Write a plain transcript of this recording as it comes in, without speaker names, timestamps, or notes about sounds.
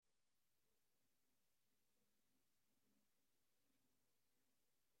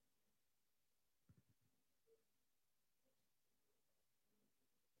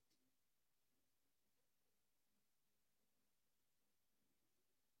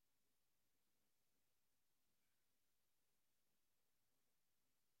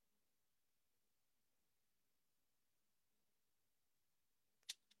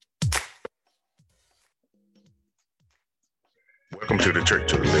Welcome to the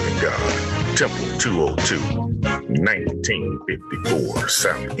Church of the Living God, Temple 202, 1954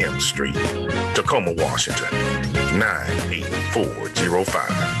 South M Street, Tacoma, Washington,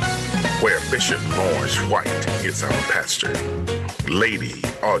 98405, where Bishop Lawrence White is our pastor. Lady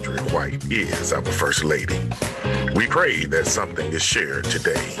Audrey White is our First Lady. We pray that something is shared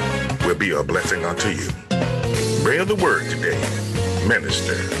today will be a blessing unto you. Bear the word today,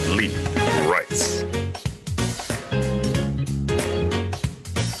 Minister Lee Rice.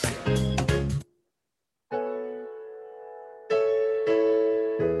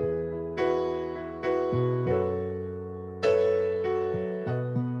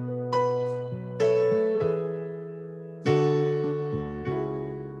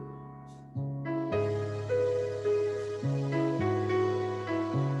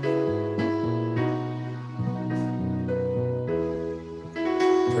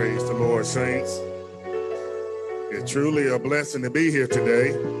 Praise the Lord, saints. It's truly a blessing to be here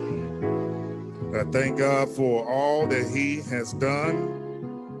today. I thank God for all that He has done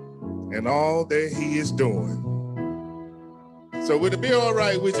and all that He is doing. So would it be all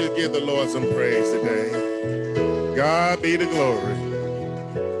right we just give the Lord some praise today? God be the glory.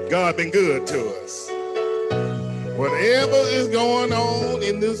 God been good to us. Whatever is going on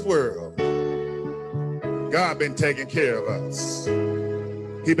in this world, God been taking care of us.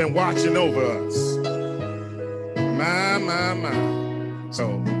 He been watching over us. My.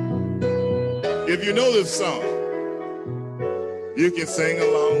 So, if you know this song, you can sing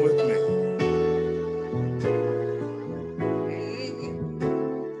along with me.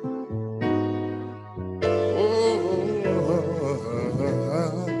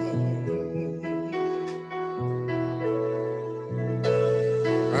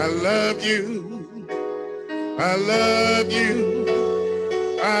 I love you. I love you.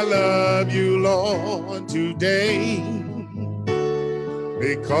 I love you, Lord, today,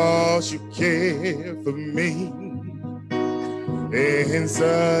 because you care for me in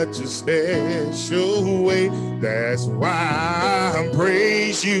such a special way. That's why I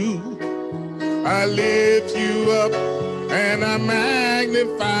praise you. I lift you up and I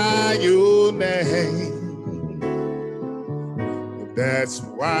magnify your name. That's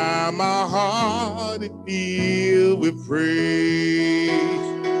why my heart is filled with praise.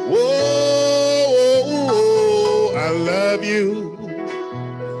 Whoa, I love you.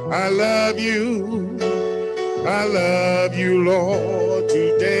 I love you. I love you, Lord,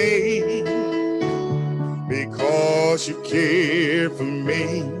 today, because you care for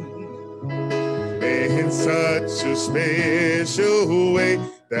me in such a special way.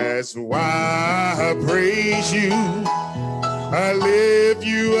 That's why I praise you. I lift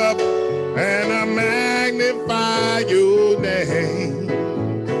you up and I magnify your name.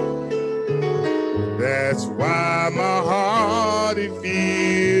 That's why my heart is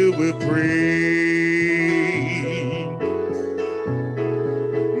filled with praise.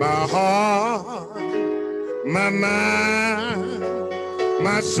 My heart, my mind,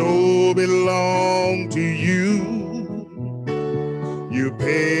 my soul belong to you. You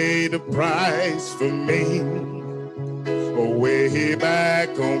paid the price for me. Way back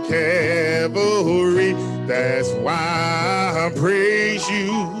on Calvary. That's why I praise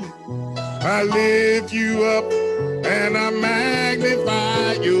you. I lift you up and I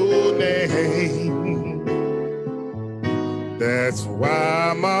magnify your name. That's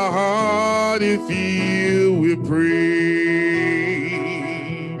why my heart is filled with praise.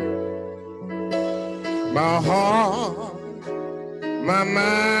 My heart, my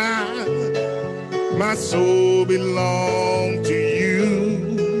mind, my soul belong to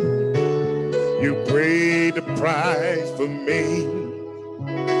you. You paid the price for me.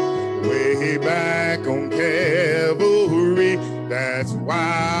 Way back on Calvary. That's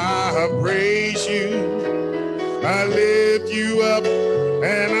why I praise you. I lift you up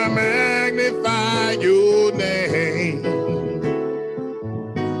and I magnify your name.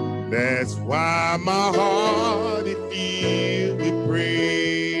 That's why my heart is filled with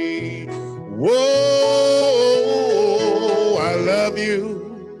praise. Whoa, I love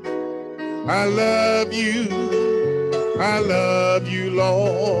you. I love you. I love you,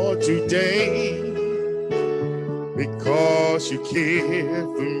 Lord, today, because you care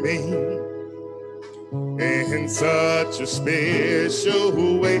for me in such a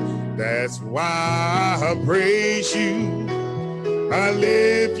special way. That's why I praise you. I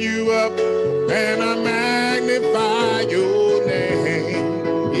lift you up and I magnify your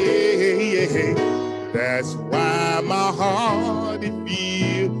name. Yeah. That's why my heart is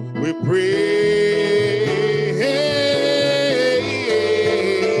filled with praise.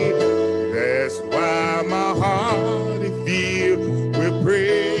 That's why my heart is filled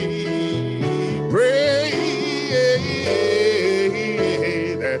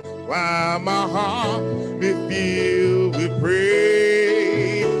why my heart is filled with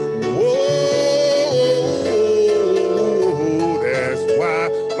praise. Oh, that's why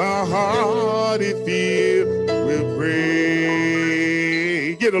my heart is filled with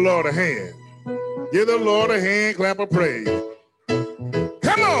praise. Give the Lord a hand. Give the Lord a hand, clap of praise.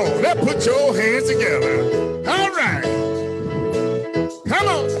 Come on, let's put your hands together. All right. Come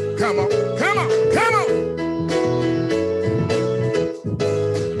on, come on, come on, come on.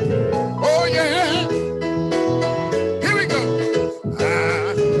 Oh, yeah. Here we go.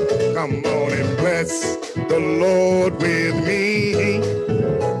 Come on and bless the Lord with me.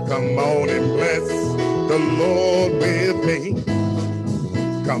 Come on and bless the Lord with me.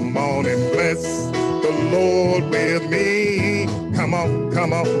 Come on and bless the Lord with me. Come on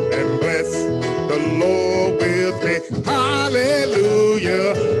and bless the Lord with me.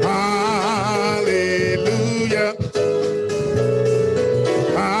 Hallelujah, hallelujah,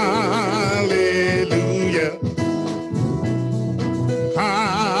 hallelujah,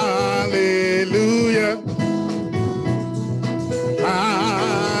 hallelujah,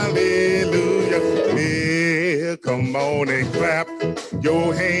 hallelujah. Yeah, come on and clap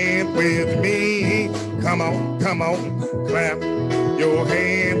your hand with me. Come on, clap your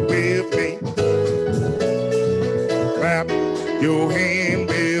hand with me. Clap your hand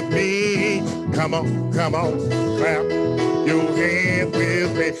with me. Come on, clap your hand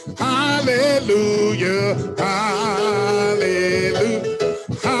with me. Hallelujah, hallelujah,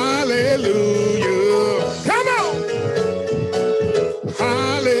 hallelujah. Come on.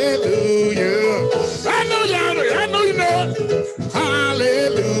 Hallelujah. I know y'all know it. I know you know it.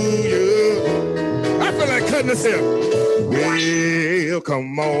 Hallelujah. I feel like cutting this up. Well,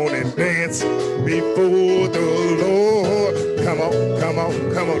 come on and dance before the Lord. Come on,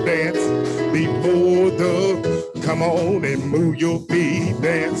 dance before the. Come on and move your feet,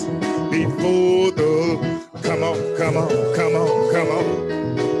 dance before the. Come on.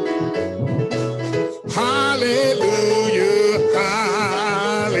 Hallelujah,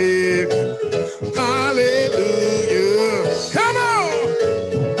 hallelujah. Come on.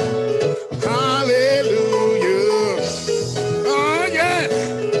 Hallelujah. Oh, yeah.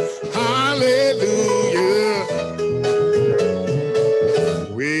 Hallelujah.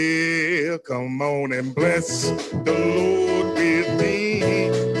 Well, come on and bless the Lord with me.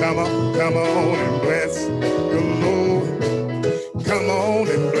 Come on and bless the Lord. Come on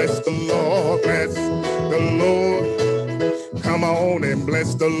and bless the Lord, bless the Lord. Come on and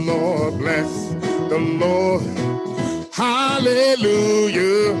bless the Lord, bless the Lord.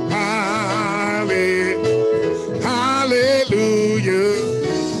 Hallelujah, hallelujah, hallelujah,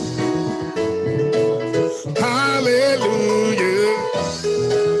 hallelujah,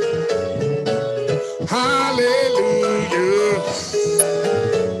 hallelujah.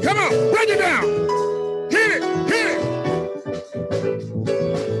 Come on, break it down. Hit it, hit it.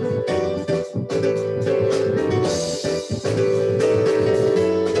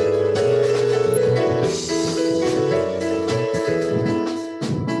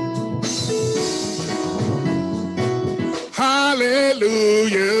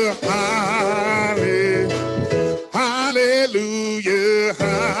 Hallelujah, hallelujah,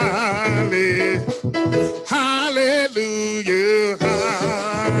 hallelujah,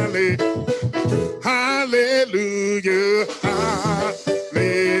 hallelujah,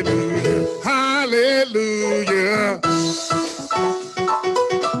 hallelujah, hallelujah.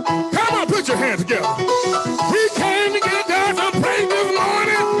 Come on, put your hands together. We came to get down some praise this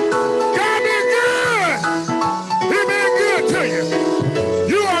morning. God been good. He been good to you.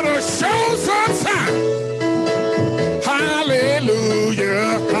 You ought to show some sign.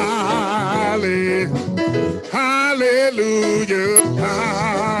 Hallelujah, hallelujah, hallelujah,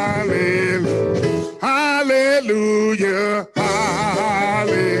 hallelujah,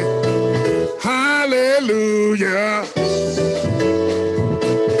 hallelujah.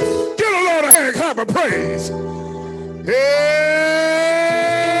 Give the Lord a hand clap of praise. Hey,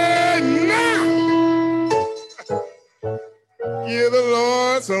 now. Give the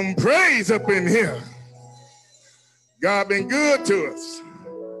Lord some praise up in here. God been good to us.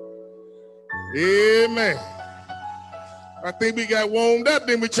 Amen. I think we got warmed up,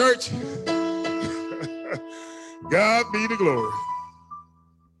 didn't we, church? God be the glory.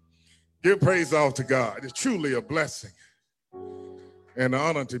 Give praise all to God. It's truly a blessing and an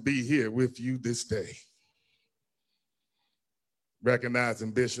honor to be here with you this day. Recognizing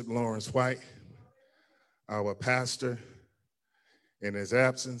Bishop Lawrence White, our pastor, in his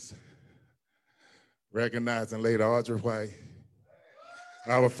absence. Recognizing Lady Audrey White,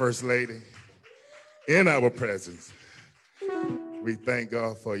 our First Lady, in our presence. We thank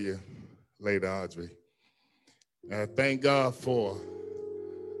God for you Lady Audrey. I thank God for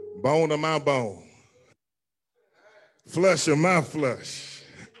bone of my bone, flesh of my flesh.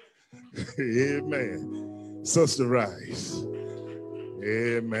 Amen. Sister Rice.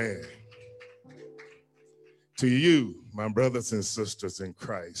 Amen. To you, my brothers and sisters in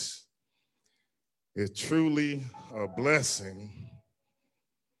Christ, it's truly a blessing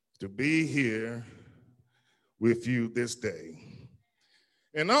to be here with you this day.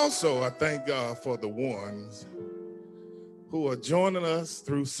 And also, I thank God for the ones who are joining us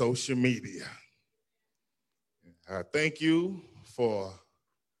through social media. I thank you for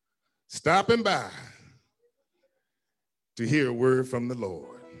stopping by to hear a word from the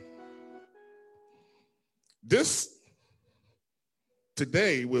Lord. This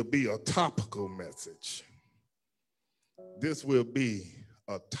today will be a topical message. This will be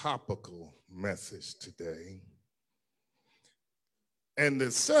a topical message today. And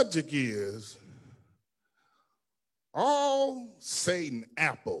the subject is all Satan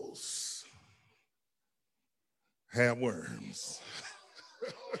apples have worms.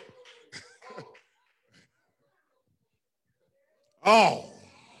 All.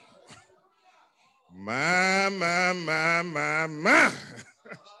 My.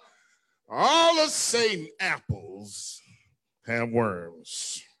 All of Satan apples have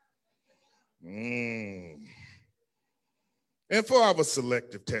worms. And for our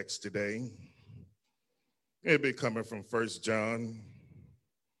selective text today, it'll be coming from 1 John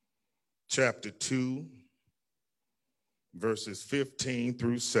chapter 2, verses 15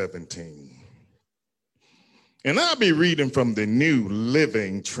 through 17. And I'll be reading from the New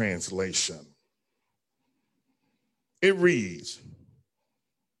Living Translation. It reads,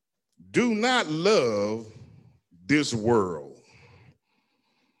 "Do not love this world,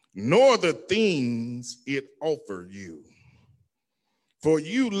 nor the things it offers you. For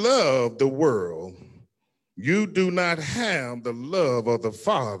you love the world, you do not have the love of the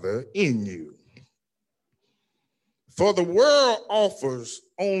Father in you. For the world offers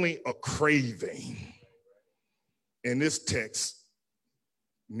only a craving." In this text,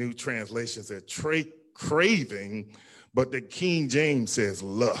 New Translation said craving, but the King James says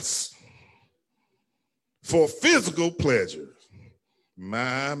lust. For physical pleasure.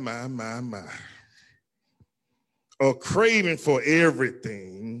 My. A craving for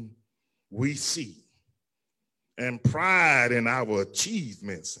everything we see, and pride in our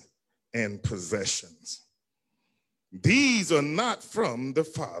achievements and possessions. These are not from the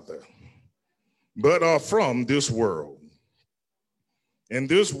Father, but are from this world. And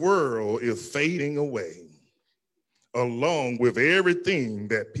this world is fading away, along with everything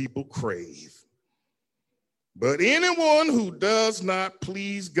that people crave. But anyone who does not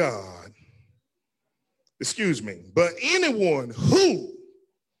please God, but anyone who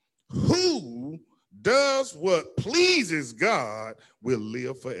does what pleases God will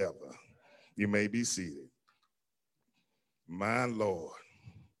live forever. You may be seated. My Lord,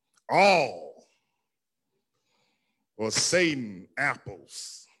 all or Satan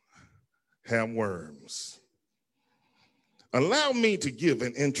apples have worms. Allow me to give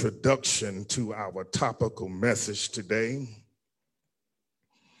an introduction to our topical message today.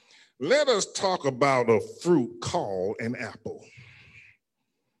 Let us talk about a fruit called an apple.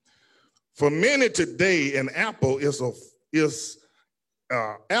 For many today, an apple is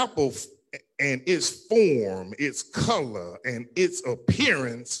apple, and its form, its color, and its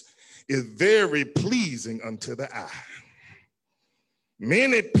appearance is very pleasing unto the eye.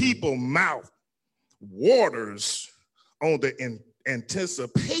 Many people mouth waters on the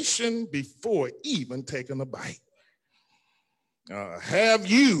anticipation before even taking a bite. Have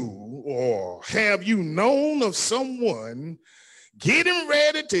you known of someone getting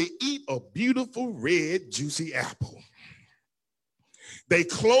ready to eat a beautiful red juicy apple? They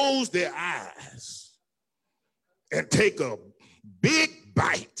close their eyes and take a big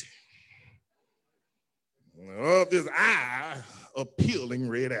bite of this eye-appealing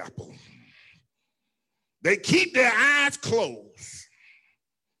red apple. They keep their eyes closed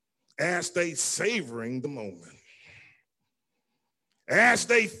as they savoring the moment. As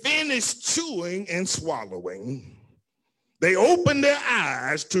they finish chewing and swallowing, they open their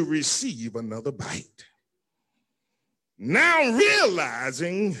eyes to receive another bite. Now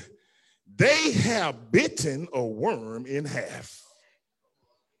realizing they have bitten a worm in half.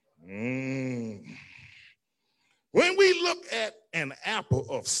 When we look at an apple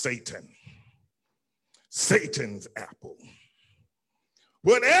of Satan, Satan's apple,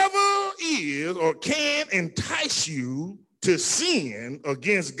 whatever is or can entice you to sin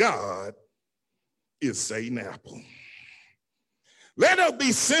against God is Satan's apple. Let us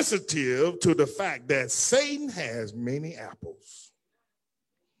be sensitive to the fact that Satan has many apples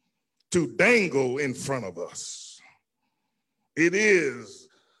to dangle in front of us. It is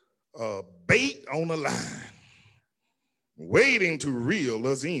a bait on a line, waiting to reel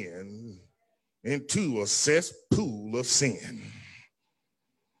us into a cesspool of sin.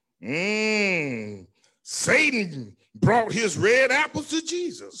 Satan brought his red apples to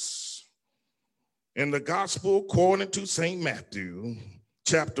Jesus. In the gospel according to St. Matthew,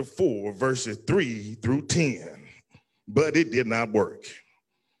 chapter 4, verses 3 through 10. But it did not work.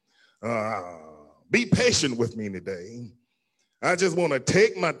 Be patient with me today. I just want to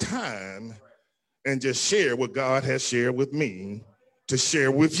take my time and just share what God has shared with me to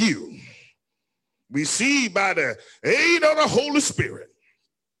share with you. We see by the aid of the Holy Spirit,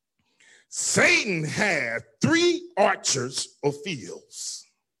 Satan had 3 orchards of fields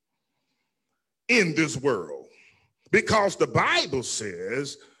in this world, because the Bible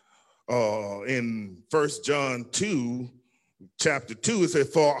says in 1 John 2, chapter 2, it says,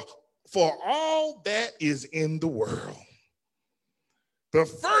 for all that is in the world. The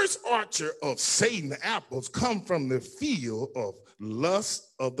first orchard of Satan's apples come from the field of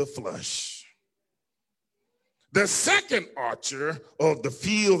lust of the flesh. The second orchard of the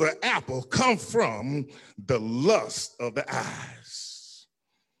field of apples come from the lust of the eyes.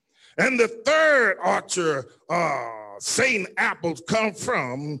 And the third orchard Satan apples come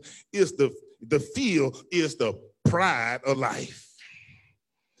from is the field is the pride of life.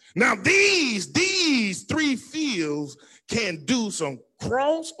 Now these 3 fields can do some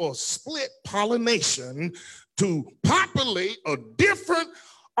cross or split pollination to populate a different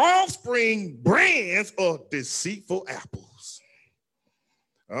offspring brands of deceitful apples.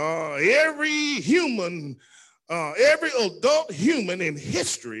 Every adult human in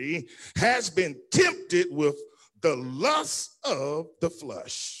history has been tempted with the lust of the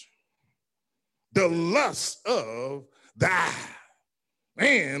flesh, the lust of the eye,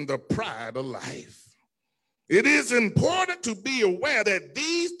 and the pride of life. It is important to be aware that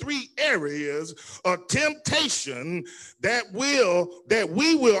these 3 areas of temptation that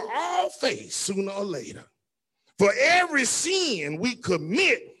we will all face sooner or later. For every sin we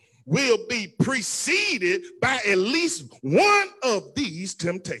commit will be preceded by at least one of these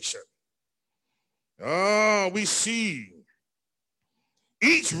temptations. We see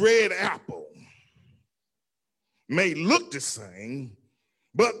each red apple may look the same,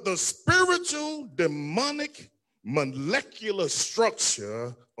 but the spiritual, demonic, molecular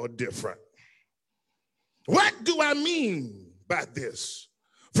structure are different. What do I mean by this?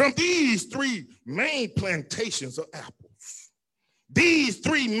 From these 3 main plantations of apples, these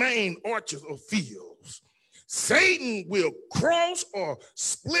 3 main orchards of fields, Satan will cross or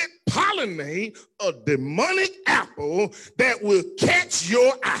split pollinate a demonic apple that will catch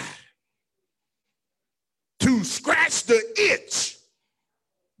your eye to scratch the itch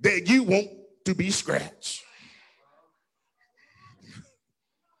that you want to be scratched.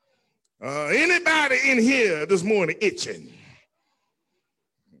 Anybody in here this morning itching?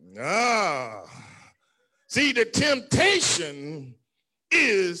 See, the temptation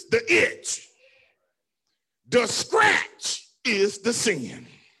is the itch. The scratch is the sin.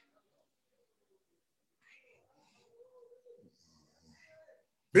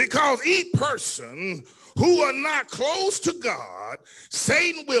 Because each person who are not close to God,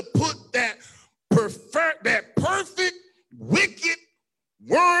 Satan will put that perfect, wicked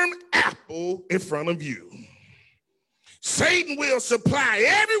worm apple in front of you. Satan will supply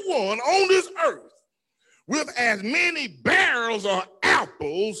everyone on this earth with as many barrels or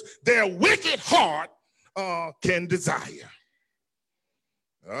apples their wicked heart can desire.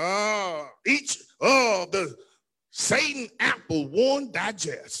 Each of the Satan apple won't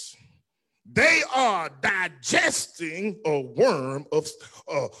digest. They are digesting a worm of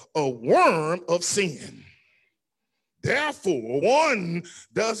sin. Therefore, one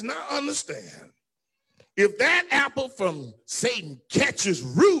does not understand. If that apple from Satan catches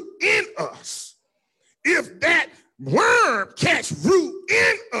root in us, if that worm catches root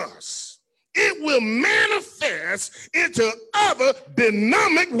in us, it will manifest into other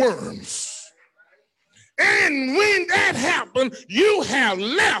demonic worms. And when that happens, you have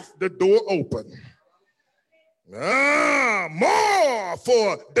left the door open. More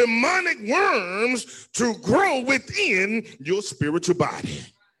for demonic worms to grow within your spiritual body.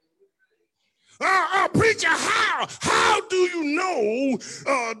 Preacher, how do you know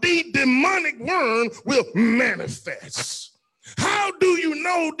the demonic worm will manifest? How do you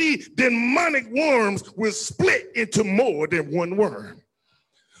know the demonic worms will split into more than one worm?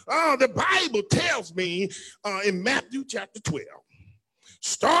 The Bible tells me in Matthew chapter 12,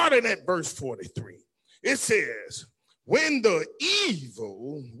 Starting at verse 43, it says, when an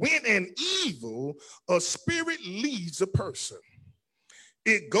evil, a spirit leads a person,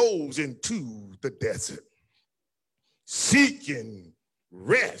 it goes into the desert, seeking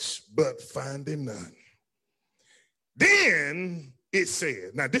rest, but finding none. Then it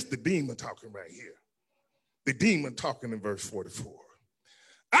says, now this is the demon talking right here. The demon talking in verse 44.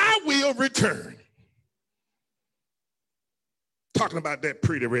 I will return. Talking about that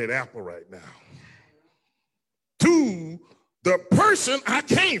pretty red apple right now. To the person I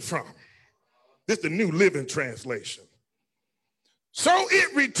came from. This is the New Living Translation. So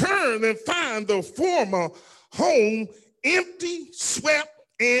it returned and found the former home empty, swept,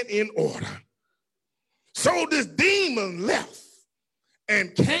 and in order. So this demon left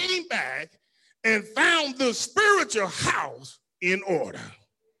and came back and found the spiritual house in order.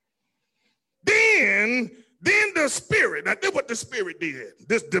 Then the spirit, now this is what the spirit did,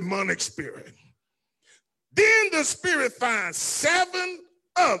 this demonic spirit. Then the spirit finds 7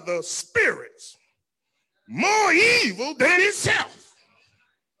 other spirits more evil than itself.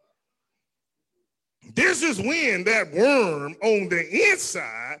 This is when that worm on the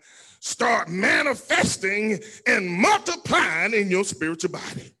inside start manifesting and multiplying in your spiritual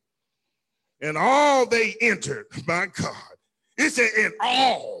body. And all they entered, my God, it said, and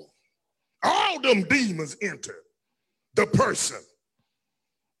all them demons entered the person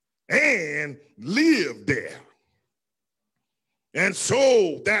and lived there. And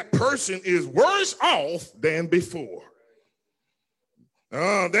so that person is worse off than before.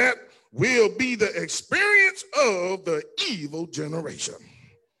 That will be the experience of the evil generation.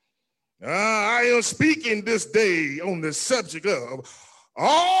 I am speaking this day on the subject of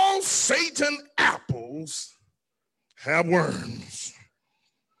all Satan apples have worms.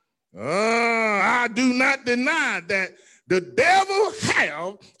 I do not deny that the devil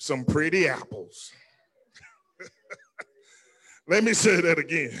have some pretty apples. Let me say that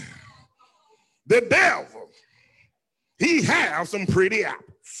again. The devil, he have some pretty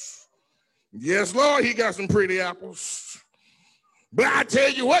apples. Yes, Lord, he got some pretty apples. But I tell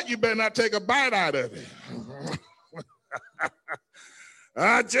you what, you better not take a bite out of it.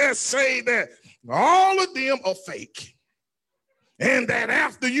 I just say that all of them are fake. And that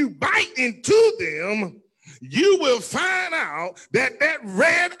after you bite into them, you will find out that that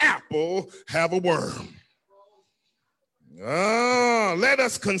red apple have a worm. Let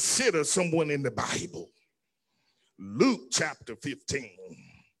us consider someone in the Bible. Luke chapter 15,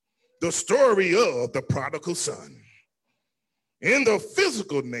 the story of the prodigal son. In the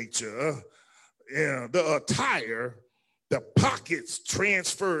physical nature, the attire, the pockets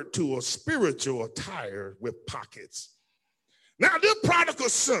transferred to a spiritual attire with pockets. Now, this prodigal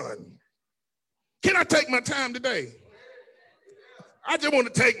son, can I take my time today? I just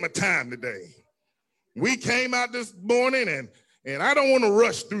want to take my time today. We came out this morning and I don't want to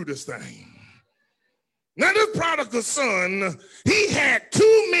rush through this thing. Now, this prodigal son, he had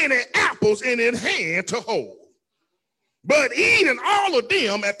too many apples in his hand to hold, but eating all of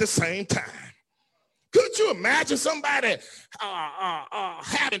them at the same time. Could you imagine somebody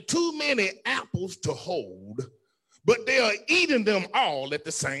having too many apples to hold, but they are eating them all at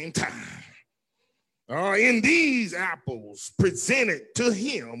the same time? In these apples presented to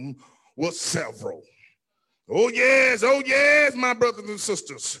him was several. Oh yes, my brothers and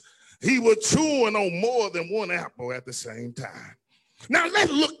sisters. He was chewing on more than one apple at the same time. Now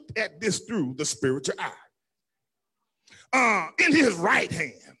let's look at this through the spiritual eye. In his right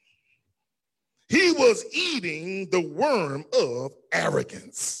hand, he was eating the worm of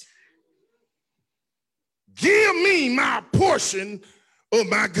arrogance. Give me my portion of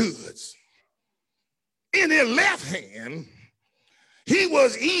my goods. In his left hand, he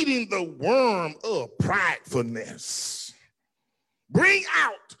was eating the worm of pridefulness.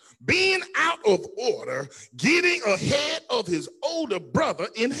 Being out of order, getting ahead of his older brother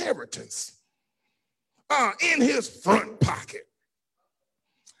inheritance. In his front pocket.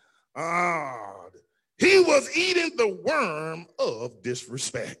 He was eating the worm of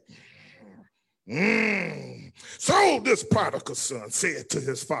disrespect. So this prodigal son said to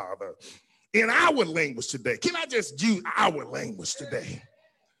his father, in our language today, can I just use our language today?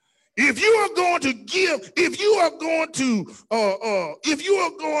 If you are going to give, if you are going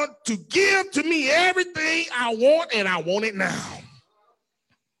to give to me everything I want, and I want it now.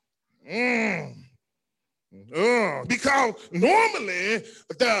 Because normally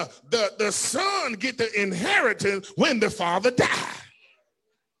the son get the inheritance when the father died.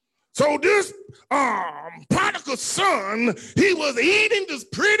 So this prodigal son, he was eating this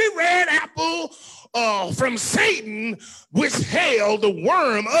pretty red apple from Satan, which held the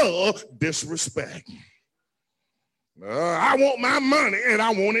worm of disrespect. I want my money and I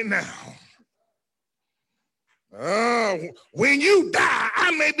want it now. When you die,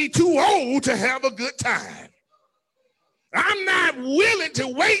 I may be too old to have a good time. I'm not willing to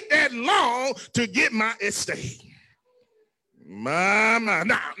wait that long to get my estate. Now,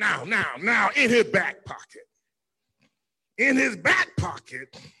 in his back pocket. In his back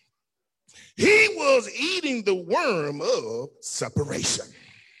pocket, he was eating the worm of separation.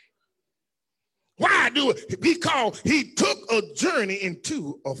 Why do it? Because he took a journey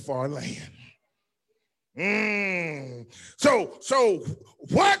into a far land. So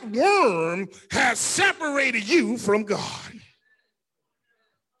what worm has separated you from God?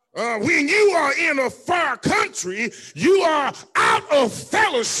 When you are in a far country, you are out of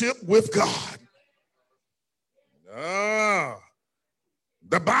fellowship with God.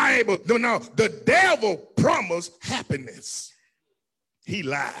 The Bible, the devil promised happiness. He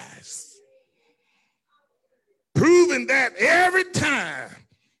lies. Proving that every time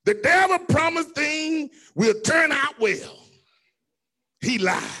the devil promised thing will turn out well, he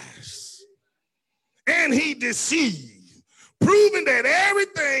lies. And he deceives, proving that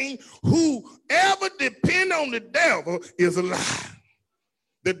everything whoever depend on the devil is a lie.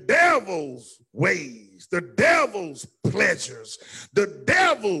 The devil's ways, the devil's pleasures, the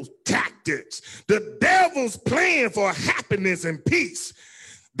devil's tactics, the devil's plan for happiness and peace.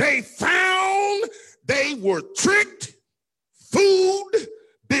 They found they were tricked, fooled,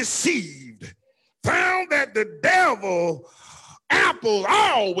 deceived, found that the devil apples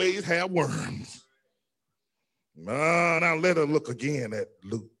always have worms. Now let us look again at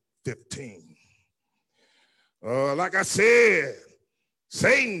Luke 15. Like I said,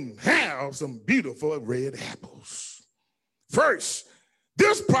 Satan has some beautiful red apples. First,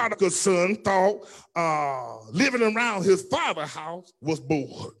 this prodigal son thought living around his father's house was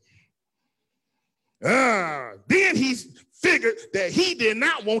bored. Then he figured that he did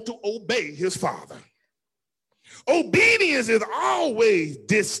not want to obey his father. Obedience is always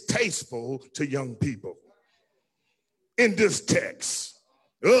distasteful to young people. In this text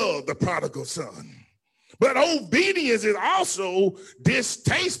of the prodigal son. But obedience is also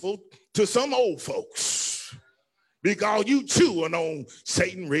distasteful to some old folks because you chewing on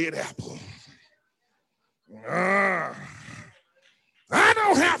Satan's red apple. I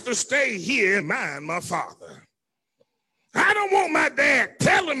don't have to stay here and mind my father. I don't want my dad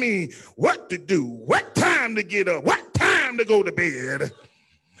telling me what to do, what time to get up, what time to go to bed.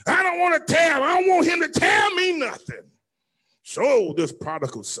 I don't want him to tell me nothing. So this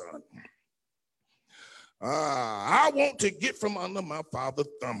prodigal son, I want to get from under my father's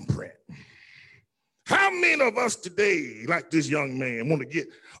thumbprint. How many of us today, like this young man, want to get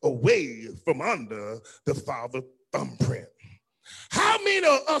away from under the father's thumbprint? How many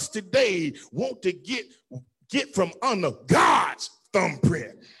of us today want to get from under God's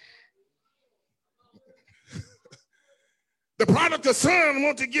thumbprint? The prodigal son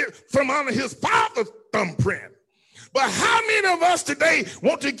wants to get from under his father's thumbprint. But how many of us today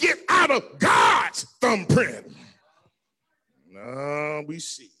want to get out of God's thumbprint? Now we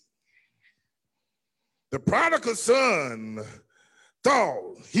see. The prodigal son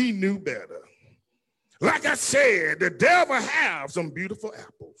thought he knew better. Like I said, the devil has some beautiful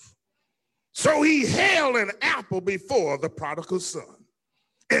apples. So he held an apple before the prodigal son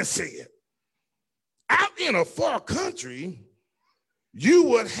and said, out in a far country, you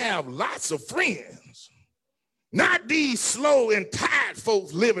would have lots of friends. Not these slow and tired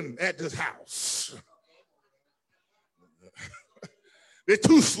folks living at this house. They're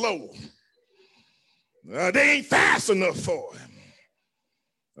too slow. They ain't fast enough for him.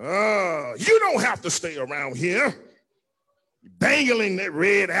 You don't have to stay around here dangling that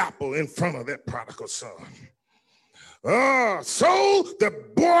red apple in front of that prodigal son. So the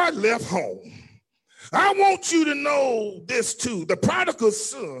boy left home. I want you to know this too. The prodigal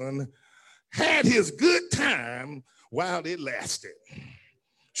son had his good time while it lasted.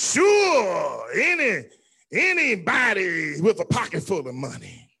 Sure, anybody with a pocket full of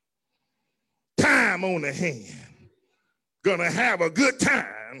money, time on the hand, gonna have a good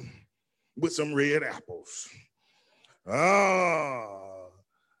time with some red apples.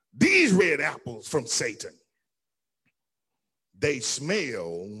 These red apples from Satan, they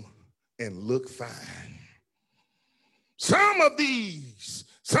smell and look fine. Some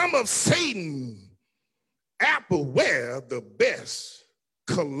of Satan's apple wear the best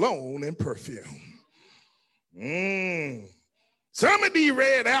cologne and perfume. Some of these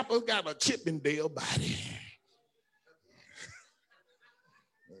red apples got a Chippendale body.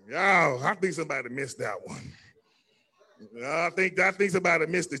 Y'all, I think somebody missed that one. I think somebody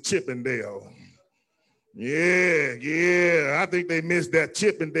missed the Chippendale. Yeah, I think they missed that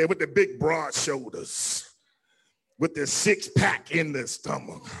Chippendale with the big broad shoulders, with the six-pack in the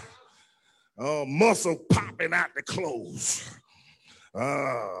stomach, muscle popping out the clothes.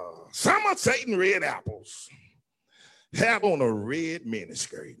 Some of Satan red apples have on a red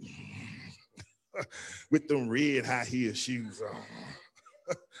miniskirt with them red high heel shoes on.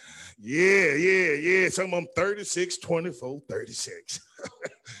 Yeah. Some of them 36, 24, 36.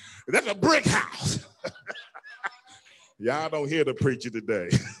 That's a brick house. Y'all don't hear the preacher today.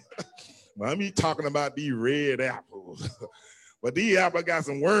 I'm talking about these red apples. But these apples got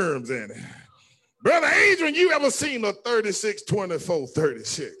some worms in it. Brother Adrian, you ever seen a 36, 24,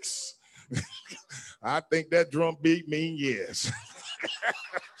 36? I think that drum beat mean yes.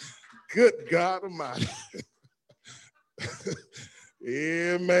 Good God Almighty.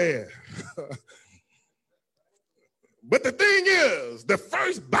 Amen. But the thing is, the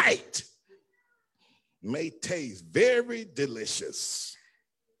first bite may taste very delicious.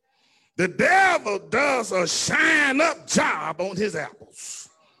 The devil does a shine up job on his apples,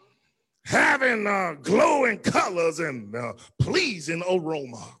 having glowing colors and pleasing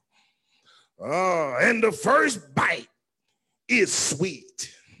aroma. And the first bite is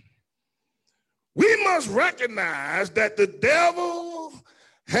sweet. We must recognize that the devil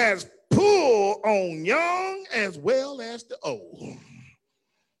has pulled on young as well as the old.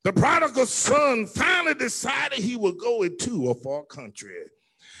 The prodigal son finally decided he would go into a far country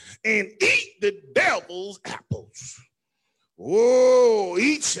and eat the devil's apples. Oh,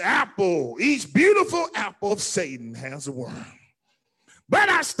 each beautiful apple of Satan has a worm. But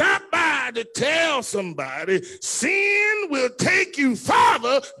I stopped by to tell somebody, sin will take you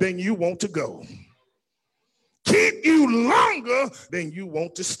farther than you want to go, keep you longer than you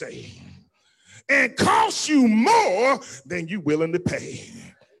want to stay, and cost you more than you're willing to pay.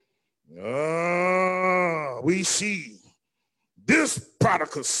 We see this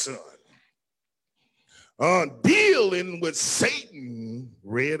prodigal son dealing with Satan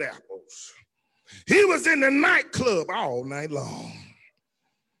red apples. He was in the nightclub all night long.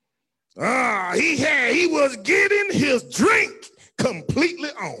 He was getting his drink completely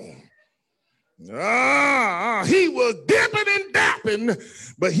on. He was dipping and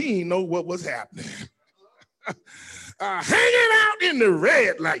dapping, but he didn't know what was happening. Hanging out in the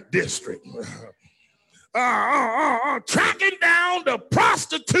red light district, tracking down the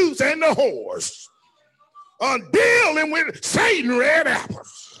prostitutes and the whores, dealing with Satan red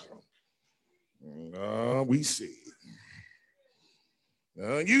apples. We see.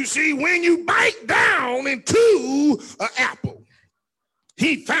 You see, when you bite down into an apple,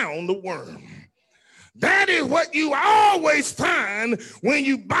 he found the worm. That is what you always find when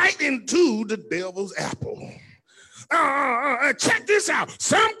you bite into the devil's apple. Check this out.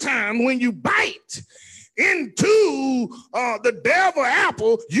 Sometimes when you bite into the devil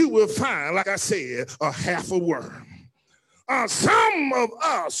apple, you will find, like I said, a half a worm. Some of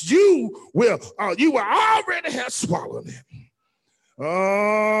us, you will already have swallowed it.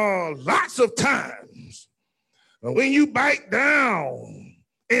 Lots of times when you bite down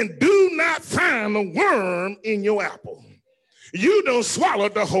and do not find a worm in your apple, you don't swallow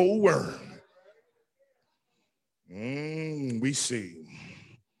the whole worm. We see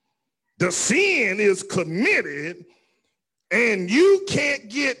the sin is committed and you can't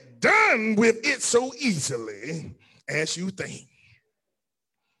get done with it so easily as you think.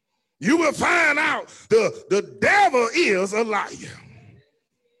 You will find out the devil is a liar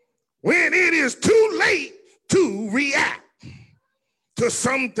when it is too late to react to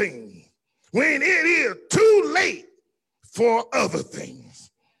something, when it is too late for other things.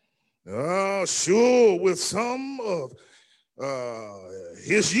 Sure, with some of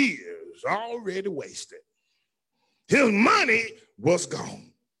his years already wasted. His money was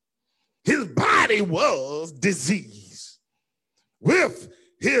gone. His body was diseased. With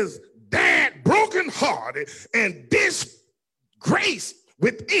his dad brokenhearted and disgraced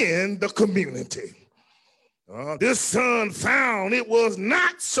within the community. This son found it was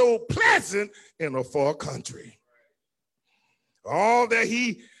not so pleasant in a far country. All that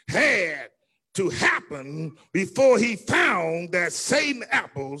he had to happen before he found that Satan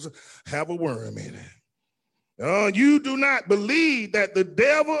apples have a worm in it. You do not believe that the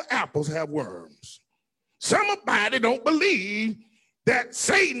devil apples have worms. Somebody don't believe that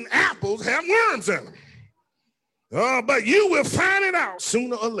Satan apples have worms in them. But you will find it out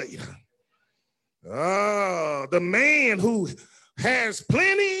sooner or later. The man who has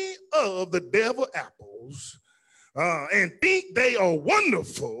plenty of the devil apples and think they are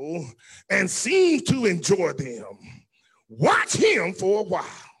wonderful and seem to enjoy them. Watch him for a while,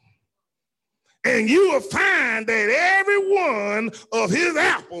 and you will find that every one of his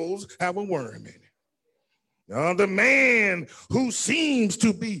apples have a worm in it. The man who seems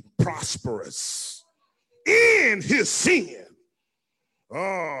to be prosperous in his sin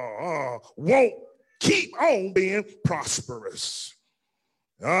won't keep on being prosperous.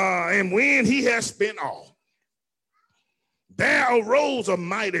 And when he has spent all, there arose a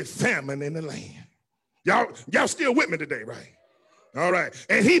mighty famine in the land. Y'all still with me today, right? All right.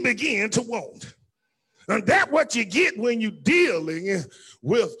 And he began to want. And that's what you get when you're dealing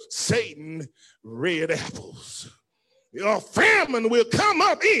with Satan red apples. Your famine will come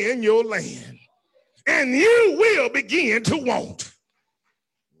up in your land, and you will begin to want.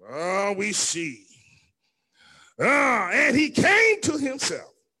 We see. And he came to himself.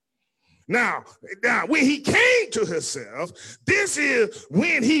 Now, when he came to himself, this is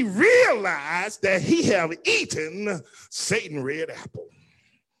when he realized that he have eaten Satan red apple.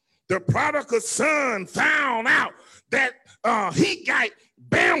 The prodigal son found out that he got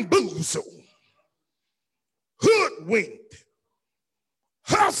bamboozled, hoodwinked,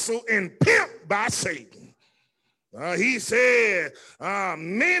 hustled, and pimped by Satan. He said,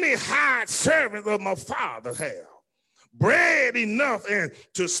 many hired servants of my father have bread enough and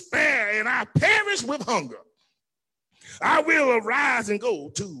to spare, and I perish with hunger. I will arise and go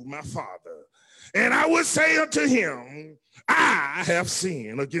to my father, and I will say unto him, I have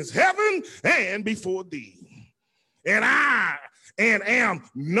sinned against heaven and before thee, and I am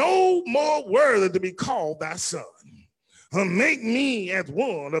no more worthy to be called thy son. Make me as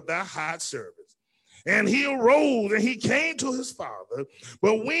one of thy hired servants. And he arose and he came to his father.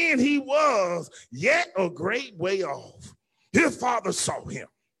 But when he was yet a great way off, his father saw him,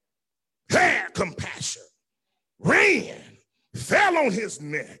 had compassion, ran, fell on his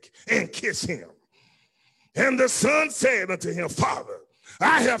neck, and kissed him. And the son said unto him, Father,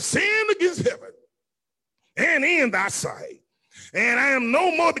 I have sinned against heaven and in thy sight, and I am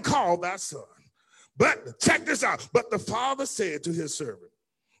no more to call thy son. But check this out. But the father said to his servant,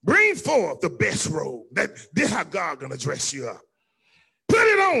 bring forth the best robe. This how God gonna dress you up. Put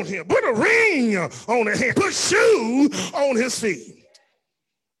it on him. Put a ring on his hand. Put shoes on his feet.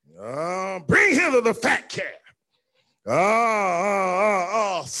 Bring him to the fat calf.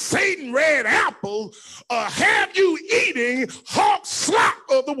 Satan red apple, have you eating hot slop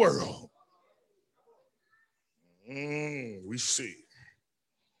of the world? We see.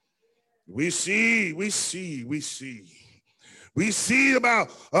 We see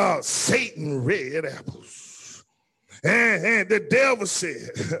about Satan red apples. And the devil said,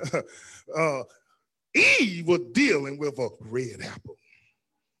 Eve was dealing with a red apple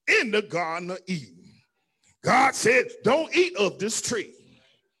in the Garden of Eden. God said, don't eat of this tree.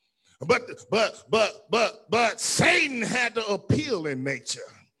 But Satan had the appeal in nature.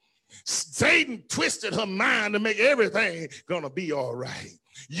 Satan twisted her mind to make everything gonna be all right.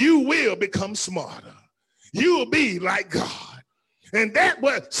 You will become smarter. You will be like God. And that's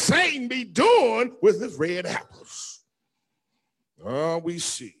what Satan be doing with his red apples. We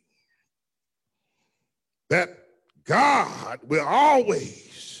see that God will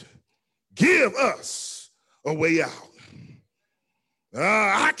always give us a way out.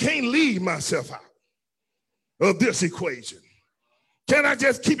 I can't leave myself out of this equation. Can I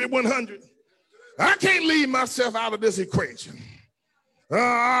just keep it 100? I can't leave myself out of this equation.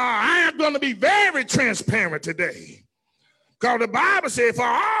 I am going to be very transparent today, because the Bible says, for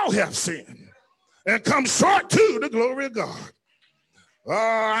all have sinned and come short to the glory of God.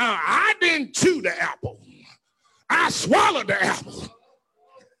 I didn't chew the apple. I swallowed the apple.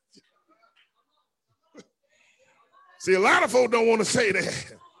 See, a lot of folks don't want to say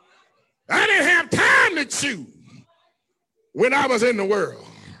that. I didn't have time to chew when I was in the world.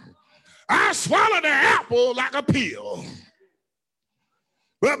 I swallowed the apple like a pill.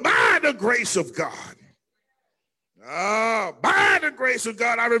 But by the grace of God, I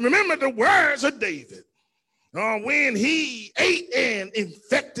remember the words of David when he ate an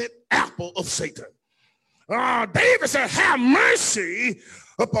infected apple of Satan. David said, have mercy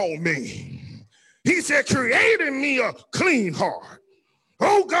upon me. He said, create in me a clean heart.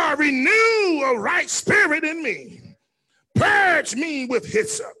 Oh God, renew a right spirit in me. Purge me with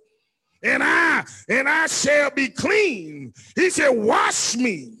hyssop, and I shall be clean. He said, wash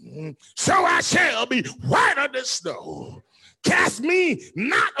me, so I shall be whiter than snow. Cast me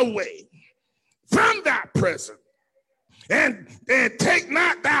not away from thy presence, and take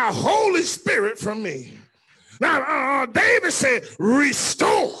not thy Holy Spirit from me. Now, David said,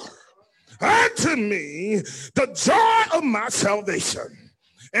 restore unto me the joy of my salvation,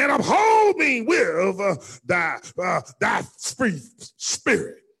 and uphold me with thy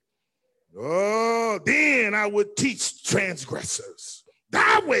spirit. Oh, then I would teach transgressors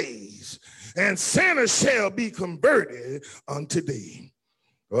thy ways, and sinners shall be converted unto thee.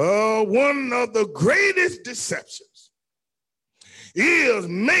 Oh, one of the greatest deceptions is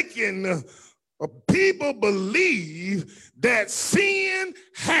making people believe that sin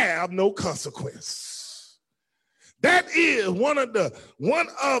have no consequence. That is one of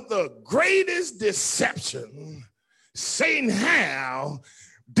the greatest deceptions Satan have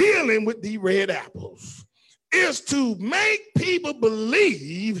dealing with the red apples, is to make people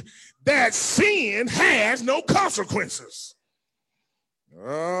believe that sin has no consequences.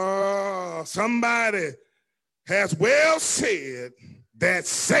 Somebody has well said that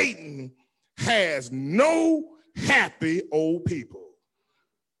Satan has no happy old people.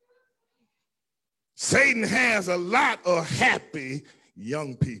 Satan has a lot of happy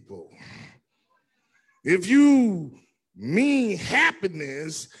young people. If you mean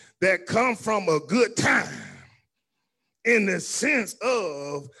happiness that come from a good time in the sense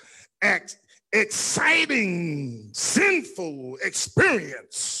of exciting, sinful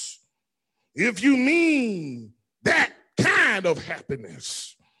experience, if you mean that kind of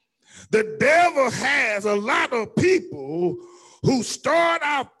happiness, the devil has a lot of people who start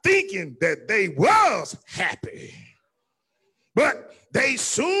out thinking that they was happy, but they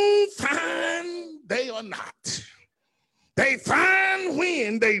soon find they are not. They find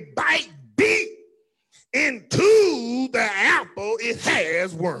when they bite deep into the apple, it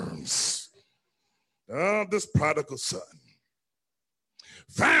has worms. This prodigal son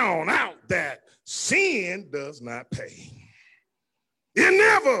found out that sin does not pay. It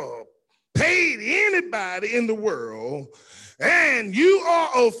never paid anybody in the world, and you are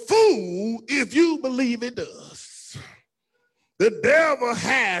a fool if you believe it does. The devil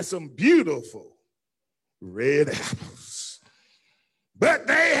has some beautiful red apples, but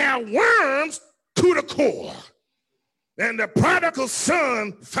they have worms to the core. And the prodigal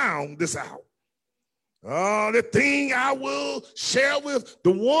son found this out. The thing I will share with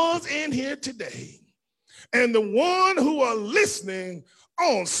the ones in here today and the one who are listening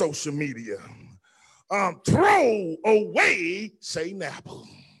on social media, throw away Satan apple.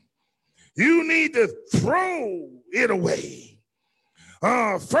 You need to throw it away.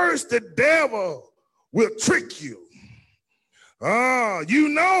 First, the devil will trick you. You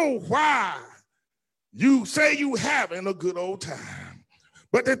know why you say you having a good old time.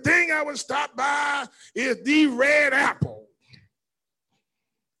 But the thing I would stop by is the red apple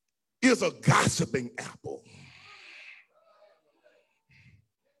is a gossiping apple.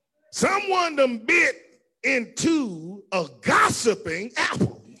 Someone done bit into a gossiping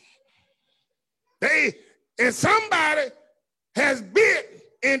apple. And somebody has bit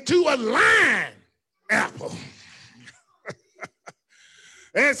into a lying apple.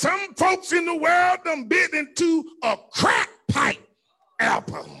 And some folks in the world done bit into a crack pipe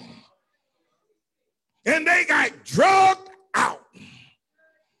apple. And they got drugged out.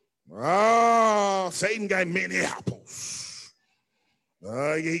 Satan got many apples.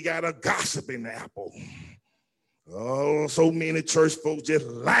 He got a gossiping apple. So many church folks just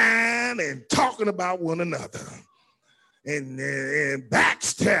lying and talking about one another and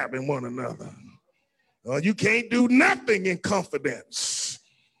backstabbing one another. You can't do nothing in confidence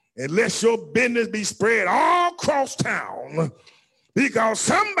unless your business be spread all across town because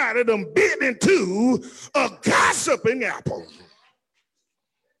somebody done bit into a gossiping apple.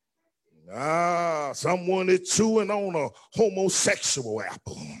 Someone is chewing on a homosexual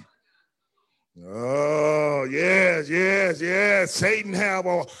apple. Oh, yes. Satan have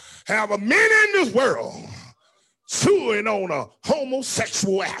a man in this world chewing on a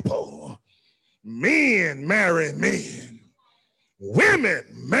homosexual apple. Men marrying men. Women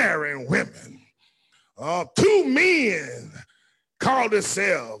marrying women. Two men call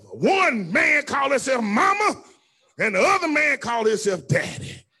themselves, one man call himself mama, and the other man call himself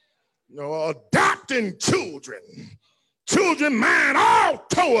daddy. Adopting children. Children mind all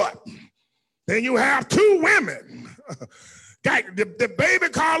tore up. Then you have two women. The baby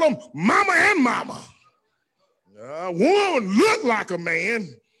call them mama and mama. One look like a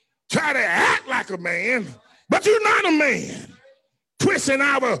man, try to act like a man, but you're not a man. Twisting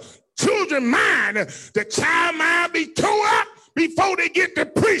our children's mind. The child mind be tore up before they get to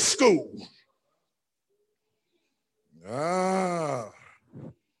preschool.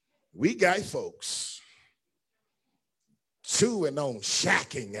 We got folks chewing on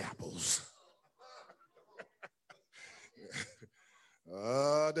shacking apples.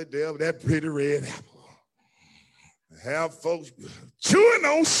 The devil, that pretty red apple. Have folks chewing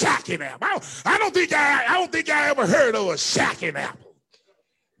on shocking apple. I don't think I ever heard of a shocking apple.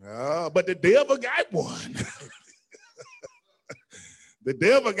 But the devil got one. The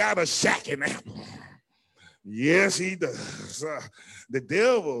devil got a shocking apple. Yes, he does. The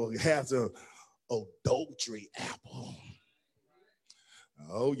devil has an adultery apple.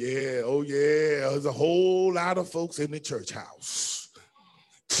 Oh yeah. There's a whole lot of folks in the church house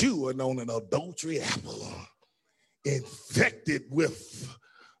chewing on an adultery apple, infected with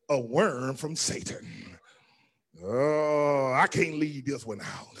a worm from Satan. Oh, I can't leave this one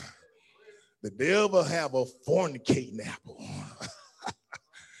out. The devil have a fornicating apple.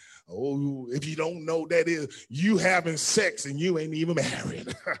 Oh, if you don't know, that is you having sex and you ain't even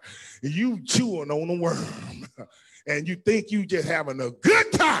married. You chewing on a worm and you think you just having a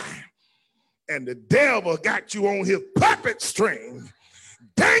good time. And the devil got you on his puppet string,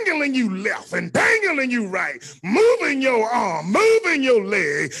 dangling you left and dangling you right, moving your arm, moving your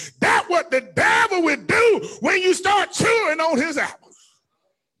leg. That's what the devil would do when you start chewing on his apples.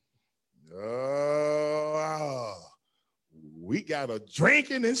 We got a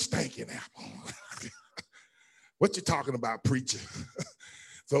drinking and stinking apple. What you talking about, preacher?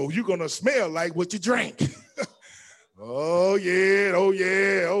 So you're gonna smell like what you drank. Oh yeah.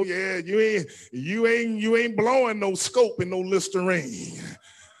 You ain't blowing no scope and no Listerine.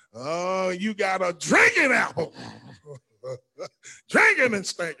 Oh, you got a drinking apple. Drinking and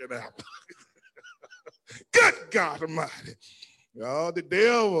stinking apple. Good God Almighty. Oh, the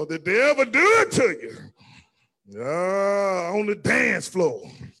devil do it to you. On the dance floor.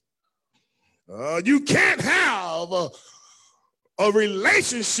 You can't have a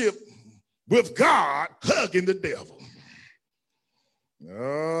relationship with God hugging the devil.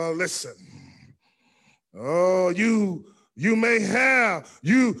 Listen. You may have,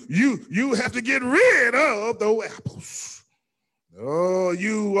 you have to get rid of those apples.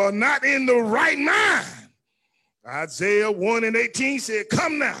 You are not in the right mind. Isaiah 1:18 said,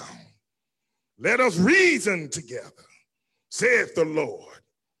 come now. Let us reason together, saith the Lord.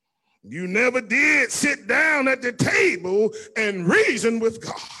 You never did sit down at the table and reason with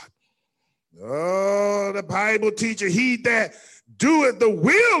God. The Bible teaches, he that doeth the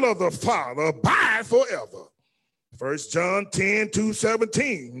will of the Father abide forever. 1 John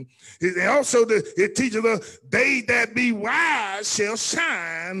 10:2-17. It teaches us, they that be wise shall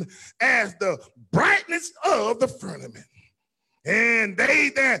shine as the brightness of the firmament. And they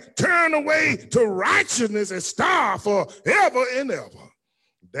that turn away to righteousness and star forever and ever.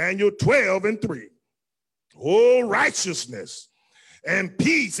 Daniel 12:3. Oh, righteousness and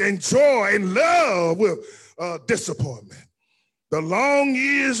peace and joy and love with disappointment. The long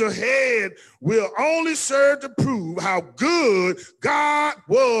years ahead will only serve to prove how good God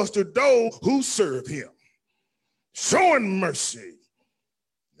was to those who serve him. Showing mercy.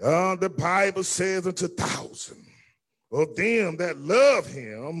 The Bible says unto thousands of them that love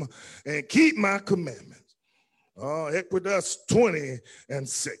him and keep my commandments. Exodus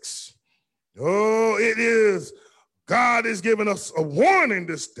 20:6. It is, God is giving us a warning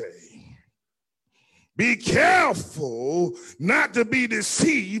this day. Be careful not to be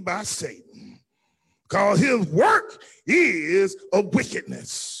deceived by Satan, because his work is of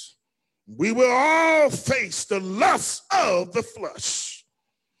wickedness. We will all face the lust of the flesh,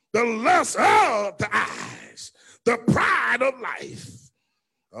 the lust of the eyes, the pride of life.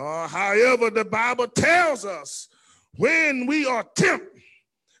 However, the Bible tells us when we are tempted,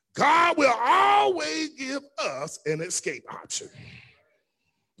 God will always give us an escape option.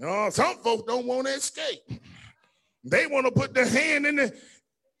 Some folks don't want to escape. They want to put their hand in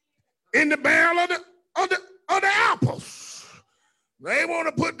the barrel of the apples. They want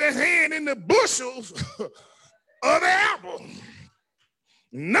to put their hand in the bushels of the apple,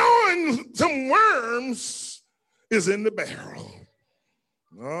 knowing some worms is in the barrel.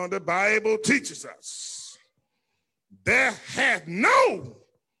 The Bible teaches us there hath no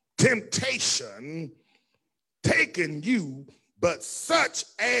temptation taken you but such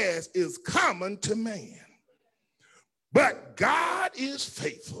as is common to man. But God is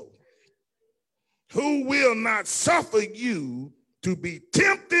faithful, who will not suffer you to be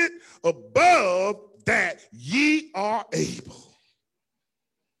tempted above that ye are able,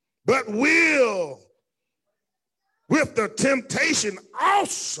 but will with the temptation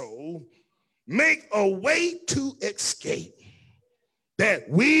also make a way to escape, that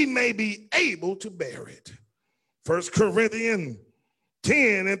we may be able to bear it. 1 Corinthians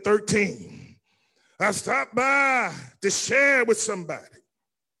 10:13. I stopped by to share with somebody.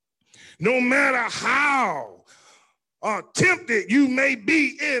 No matter how or tempted you may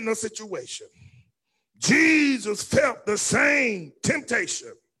be in a situation, Jesus felt the same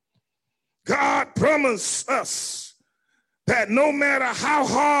temptation. God promised us that no matter how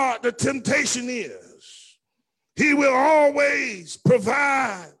hard the temptation is, he will always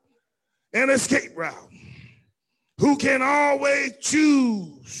provide an escape route. Who can always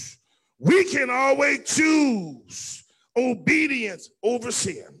choose? We can always choose obedience over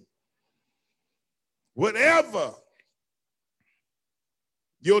sin. Whatever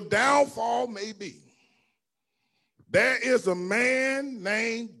your downfall may be, there is a man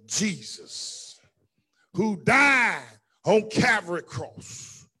named Jesus who died on Calvary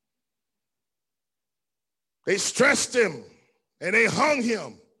cross. They stretched him and they hung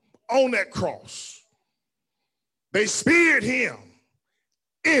him on that cross. They speared him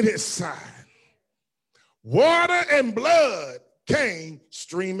in his side. Water and blood came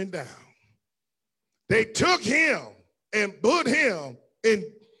streaming down. They took him and put him in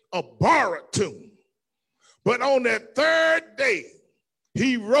a borrowed tomb. But on that third day,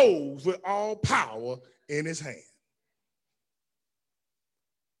 he rose with all power in his hand.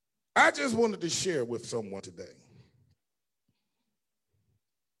 I just wanted to share with someone today.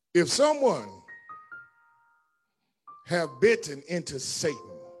 If someone have bitten into Satan,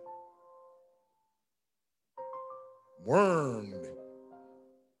 wormed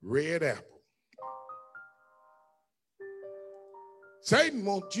red apple, Satan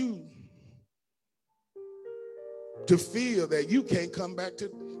wants you to feel that you can't come back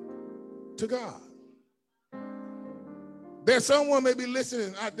to God. There's someone may be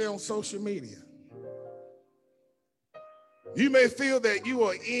listening out there on social media. You may feel that you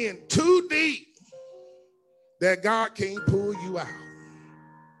are in too deep, that God can't pull you out.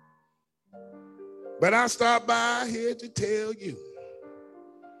 But I stopped by here to tell you,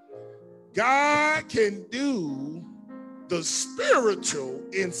 God can do the spiritual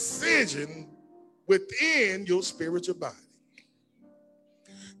incision within your spiritual body.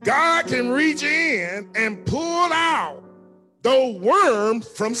 God can reach in and pull out the worm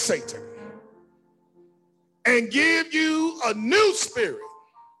from Satan and give you a new spirit,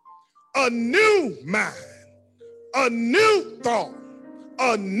 a new mind, a new thought,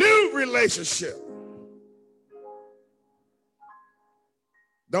 a new relationship.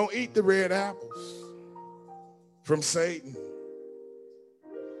 Don't eat the red apples from Satan.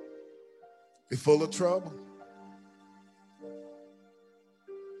 They're full of trouble.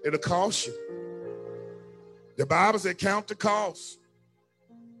 It'll cost you. The Bible said count the cost.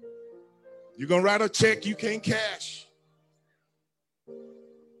 You're going to write a check you can't cash.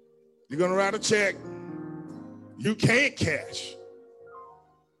 You're going to write a check you can't cash.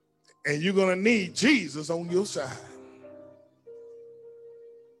 And you're going to need Jesus on your side.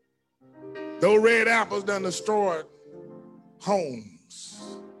 Those red apples done destroyed homes,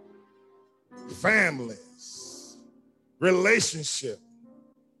 families, relationship.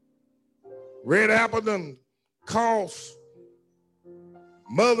 Red apple done caused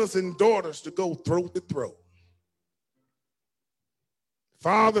mothers and daughters to go throat to throat.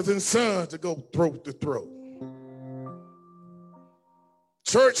 Fathers and sons to go throat to throat.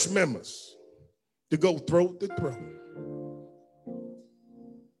 Church members to go throat to throat.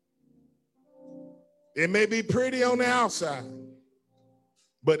 It may be pretty on the outside,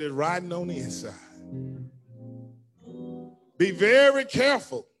 but it's rotten on the inside. Be very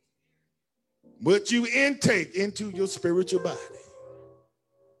careful what you intake into your spiritual body.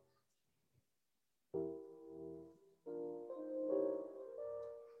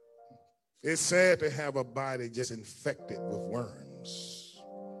 It's sad to have a body just infected with worms.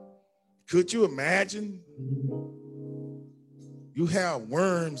 Could you imagine you have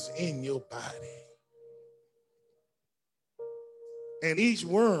worms in your body? And each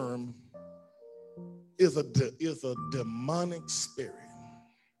worm is a demonic spirit.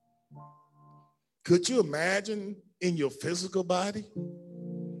 Could you imagine in your physical body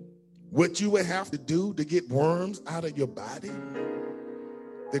what you would have to do to get worms out of your body?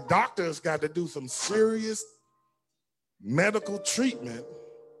 The doctors got to do some serious medical treatment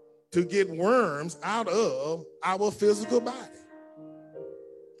to get worms out of our physical body.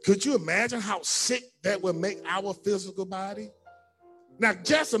 Could you imagine how sick that would make our physical body? Now,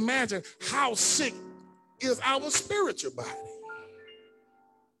 just imagine how sick is our spiritual body.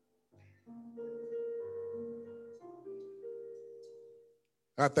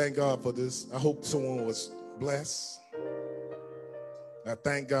 I thank God for this. I hope someone was blessed. I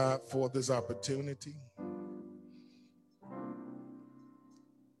thank God for this opportunity.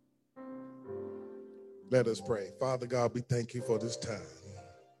 Let us pray. Father God, we thank you for this time.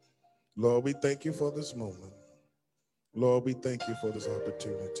 Lord, we thank you for this moment. Lord, we thank you for this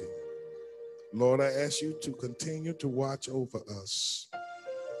opportunity. Lord, I ask you to continue to watch over us.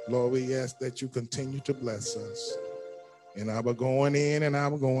 Lord, we ask that you continue to bless us in our going in and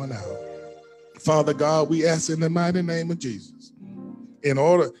our going out. Father God, we ask in the mighty name of Jesus, in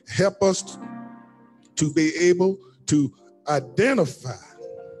order, help us to be able to identify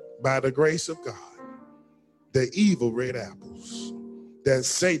by the grace of God the evil red apples that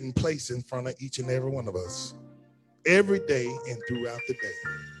Satan placed in front of each and every one of us every day and throughout the day.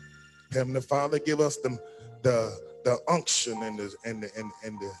 Heavenly Father, give us the unction and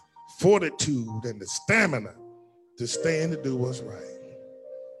the fortitude and the stamina to stand to do what's right.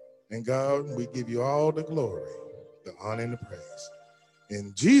 And God, we give you all the glory, the honor, and the praise.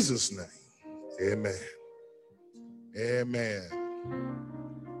 In Jesus' name, amen. Amen.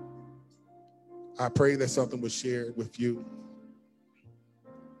 I pray that something was shared with you.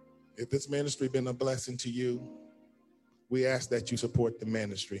 If this ministry been a blessing to you, we ask that you support the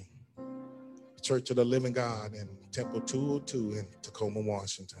ministry. Church of the Living God in Temple 202 in Tacoma,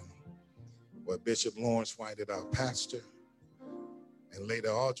 Washington, where Bishop Lawrence White is our pastor, and Lady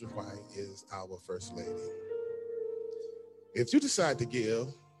Audrey White is our First Lady. If you decide to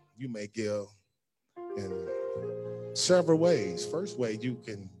give, you may give in several ways. First way, you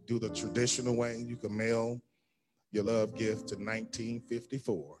can do the traditional way. You can mail your love gift to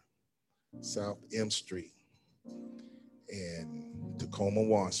 1954 South M Street in Tacoma,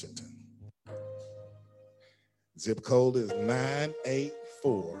 Washington. Zip code is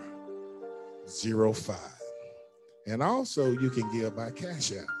 98405. And also you can give by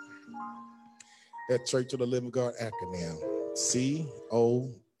Cash App at Church of the Living God acronym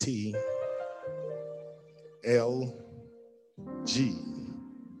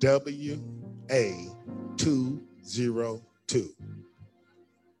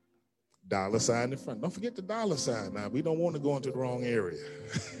Dollar sign in front. Don't forget the dollar sign now. We don't want to go into the wrong area.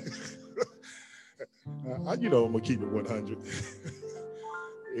 I'm going to keep it 100.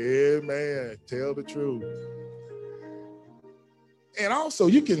 Amen. Tell the truth. And also,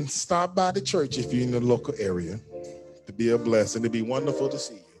 you can stop by the church if you're in the local area to be a blessing. It'd be wonderful to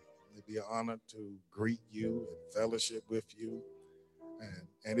see you. It'd be an honor to greet you and fellowship with you.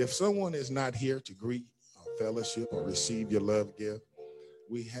 And if someone is not here to greet or fellowship or receive your love gift,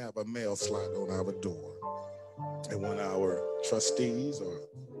 we have a mail slot on our door. And when our trustees or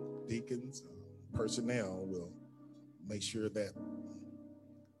deacons, personnel will make sure that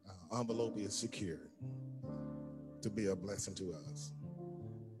envelope is secured to be a blessing to us.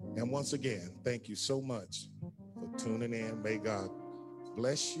 And once again, thank you so much for tuning in. May God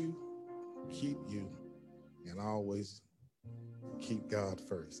bless you, keep you, and always keep God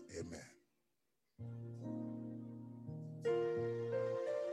first. Amen.